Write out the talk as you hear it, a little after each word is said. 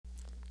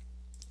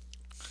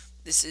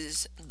This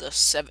is the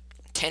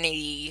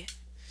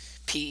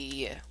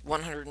 1080p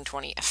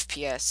 120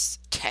 FPS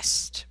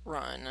test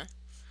run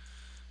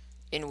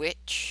in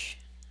which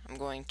I'm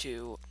going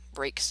to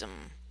break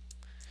some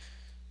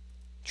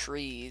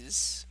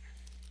trees.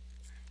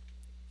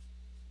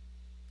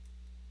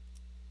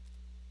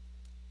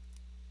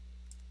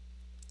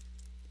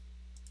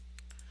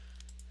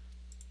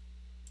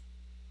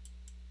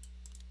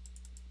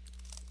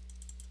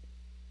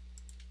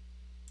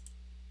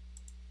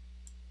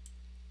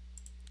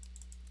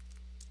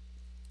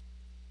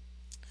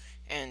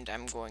 And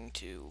I'm going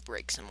to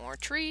break some more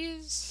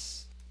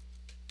trees.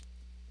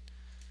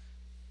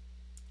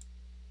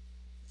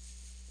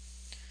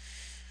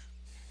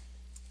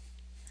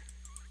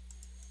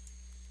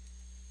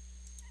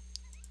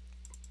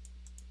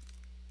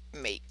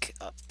 Make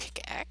a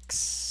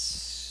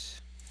pickaxe.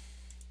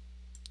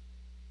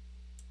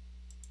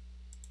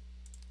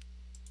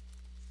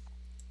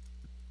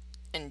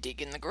 And dig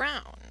in the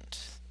ground.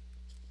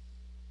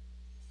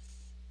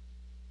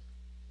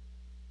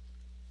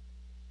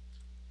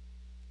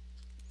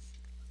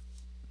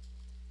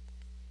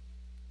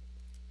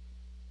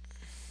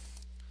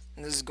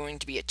 And this is going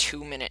to be a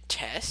 2-minute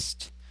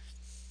test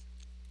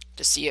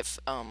to see if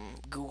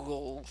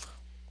Google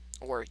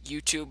or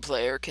YouTube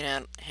Player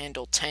can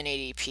handle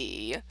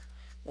 1080p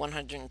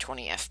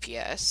 120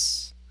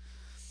 FPS.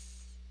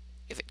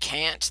 If it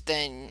can't,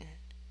 then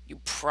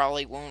you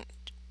probably won't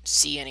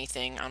see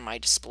anything on my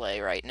display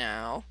right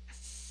now.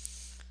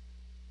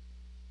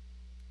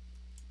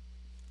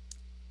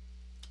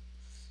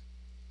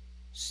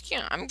 So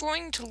yeah, I'm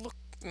going to look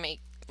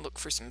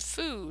for some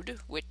food,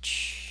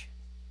 which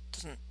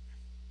doesn't...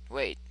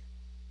 Wait.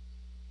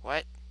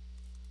 What?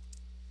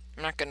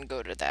 I'm not gonna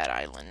go to that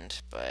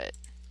island, but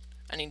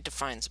I need to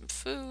find some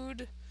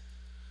food.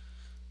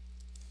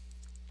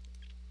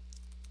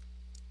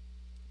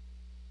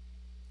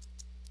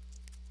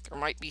 There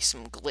might be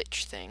some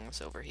glitch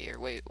things over here.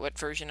 Wait, what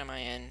version am I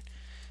in?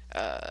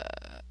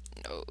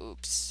 No,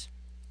 oops.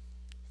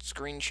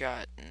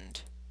 Screenshot,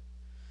 and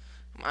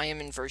I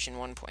am in version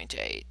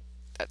 1.8.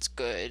 That's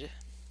good.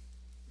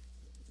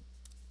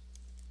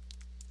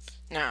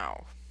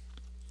 Now,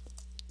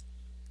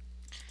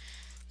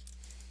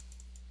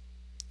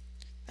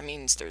 that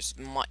means there's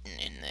mutton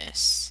in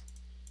this.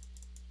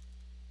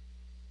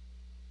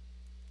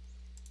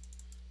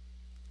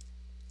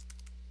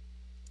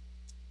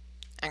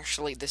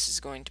 Actually, this is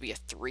going to be a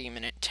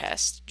 3-minute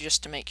test,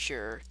 just to make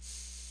sure.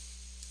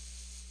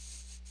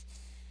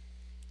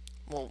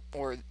 Well,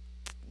 or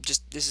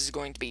just, this is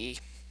going to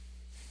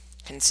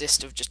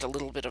consist of just a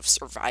little bit of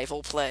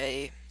survival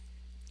play.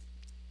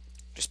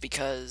 Just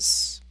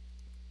because...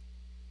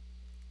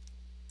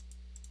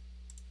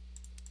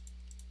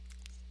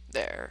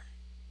 There.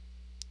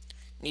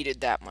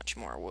 Needed that much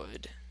more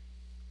wood.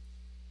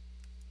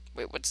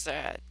 Wait, what's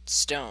that?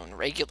 Stone.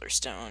 Regular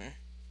stone.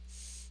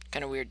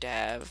 Kind of weird to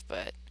have,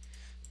 but...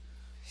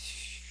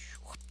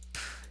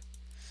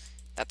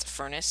 That's a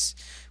furnace.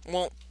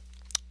 Well,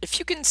 if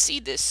you can see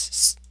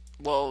this,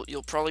 well,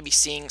 you'll probably be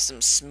seeing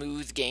some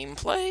smooth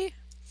gameplay.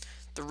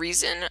 The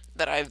reason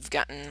that I've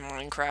gotten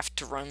Minecraft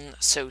to run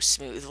so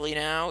smoothly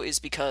now is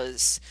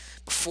because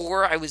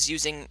before I was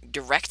using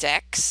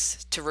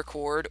DirectX to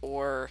record,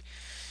 or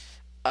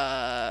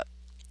the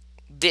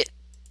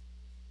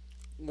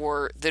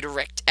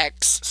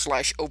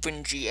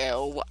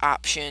DirectX/OpenGL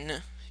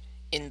option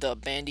in the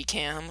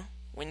Bandicam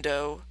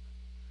window.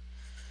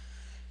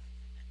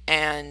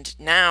 And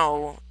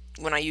now,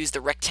 when I use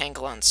the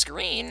rectangle on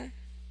screen,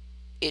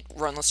 it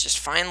runs just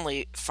fine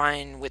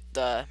with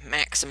the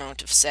max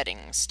amount of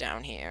settings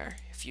down here,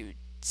 if you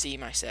see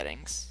my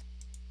settings.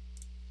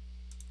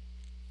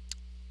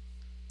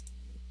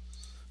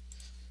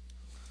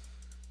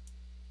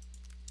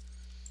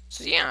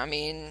 So yeah, I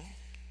mean,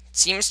 it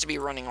seems to be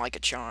running like a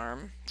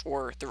charm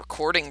for the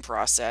recording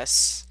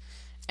process,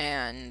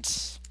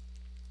 and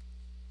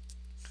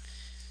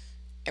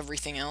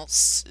everything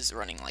else is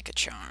running like a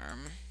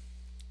charm.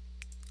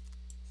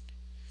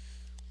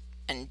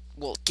 And,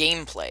 well,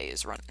 gameplay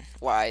is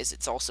wise,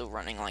 it's also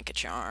running like a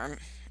charm.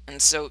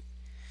 And so,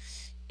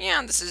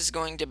 yeah, this is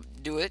going to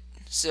do it.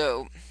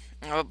 So,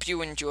 I hope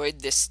you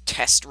enjoyed this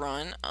test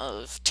run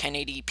of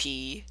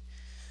 1080p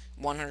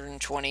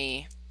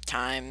 120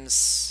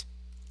 times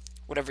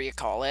whatever you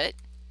call it.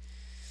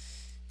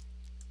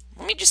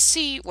 Let me just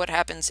see what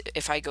happens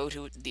if I go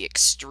to the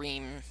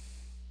extreme.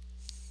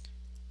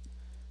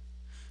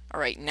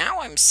 Alright,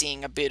 now I'm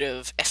seeing a bit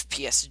of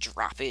FPS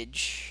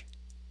droppage.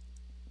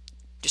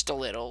 Just a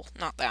little,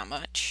 not that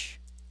much.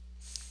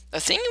 The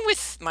thing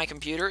with my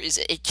computer is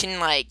it can,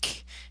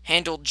 like,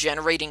 handle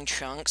generating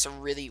chunks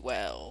really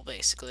well,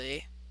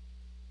 basically.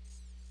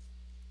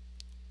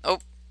 Oh,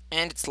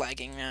 and it's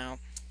lagging now.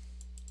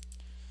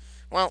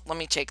 Well, let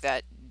me take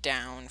that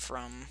down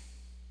from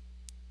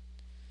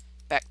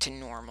back to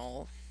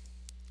normal.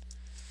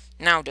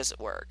 Now does it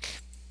work?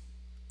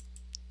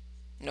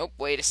 Nope,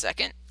 wait a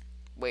second.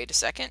 Wait a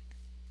second.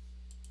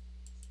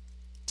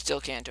 Still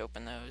can't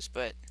open those,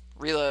 but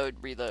reload.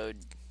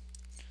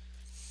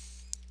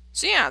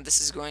 So yeah,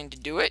 this is going to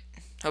do it.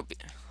 Hope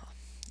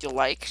you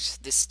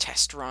liked this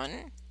test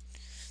run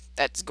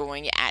that's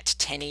going at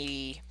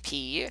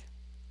 1080p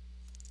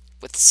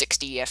with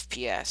 60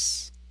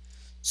 FPS.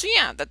 So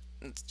yeah,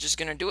 that's just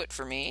gonna do it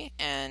for me,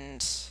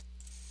 and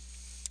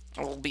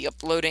I will be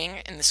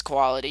uploading in this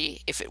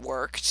quality, if it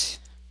worked,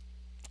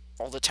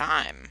 all the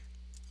time.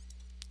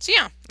 So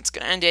yeah, that's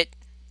gonna end it.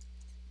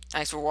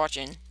 Thanks for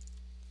watching.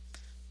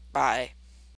 Bye.